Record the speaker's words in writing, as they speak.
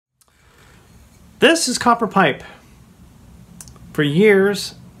This is copper pipe. For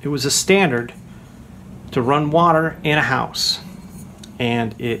years, it was a standard to run water in a house,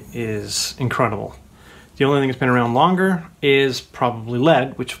 and it is incredible. The only thing that's been around longer is probably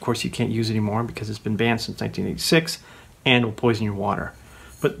lead, which of course you can't use anymore because it's been banned since 1986 and will poison your water.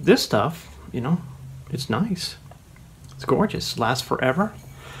 But this stuff, you know, it's nice. It's gorgeous, lasts forever.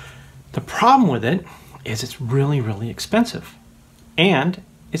 The problem with it is it's really, really expensive, and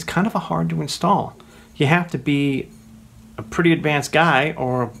it's kind of hard to install. You have to be a pretty advanced guy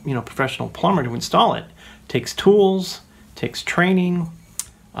or, you know, professional plumber to install it. It takes tools, takes training,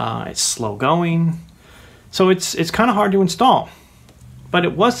 it's slow going. So it's kind of hard to install. But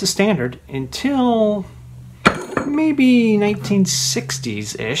it was the standard until maybe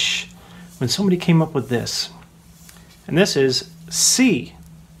 1960s-ish when somebody came up with this. And this is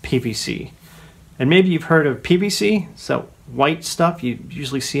CPVC. And maybe you've heard of PVC. It's that white stuff you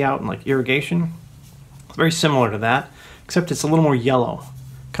usually see out in like irrigation. It's very similar to that, except it's a little more yellow.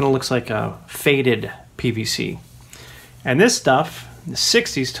 Kind of looks like a faded PVC. And this stuff in the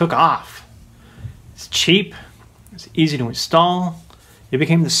 60s took off. It's cheap, it's easy to install. It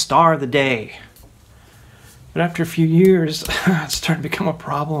became the star of the day. But after a few years, it started to become a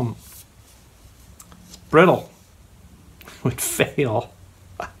problem. It's brittle. It would fail.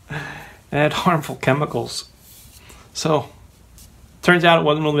 It had harmful chemicals. So, turns out it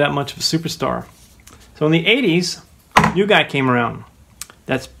wasn't really that much of a superstar. So in the 80s, a new guy came around.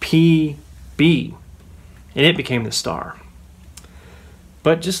 That's PB. And it became the star.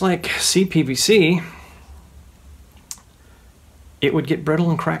 But just like CPVC, it would get brittle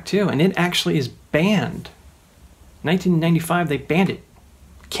and crack too. And it actually is banned. 1995, they banned it.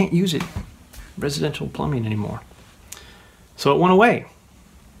 Can't use it in residential plumbing anymore. So it went away.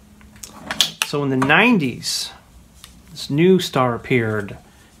 So in the 90s, this new star appeared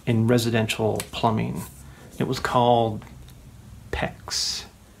in residential plumbing. It was called PEX.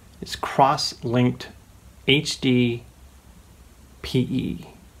 It's cross-linked HD PE.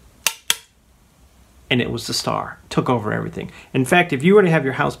 And it was the star. Took over everything. In fact, if you were to have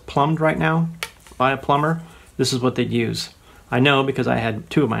your house plumbed right now by a plumber, this is what they'd use. I know because I had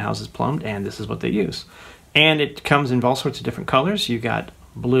 2 of my houses plumbed, and this is what they use. And it comes in all sorts of different colors. You got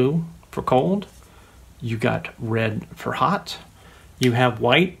blue for cold. You got red for hot. You have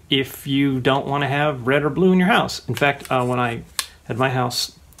white if you don't want to have red or blue in your house. In fact, when I had my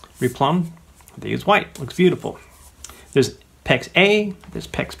house replumbed, they used white. Looks beautiful. There's PEX A, there's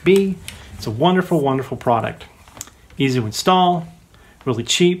PEX B. It's a wonderful, wonderful product. Easy to install, really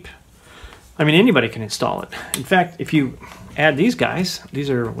cheap. I mean, anybody can install it. In fact, if you add these guys, these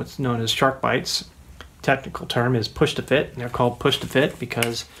are what's known as SharkBites. Technical term is push to fit, and they're called push to fit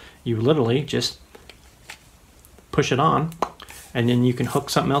because you literally just push it on, and then you can hook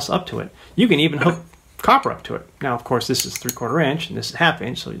something else up to it. You can even hook copper up to it. Now, of course, this is 3/4 inch, and this is 1/2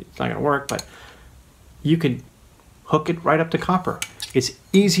 inch, so it's not going to work, but you could hook it right up to copper. It's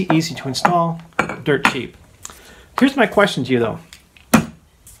easy, easy to install, dirt cheap. Here's my question to you, though.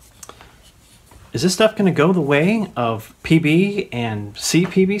 Is this stuff going to go the way of PB and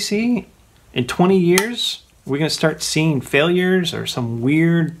CPVC? In 20 years, are we going to start seeing failures or some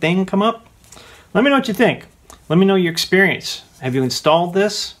weird thing come up? Let me know what you think. Let me know your experience. Have you installed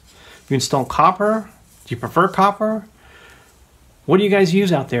this? Have you installed copper? Do you prefer copper? What do you guys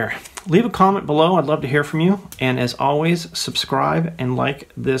use out there? Leave a comment below. I'd love to hear from you. And as always, subscribe and like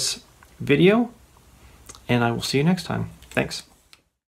this video. And I will see you next time. Thanks.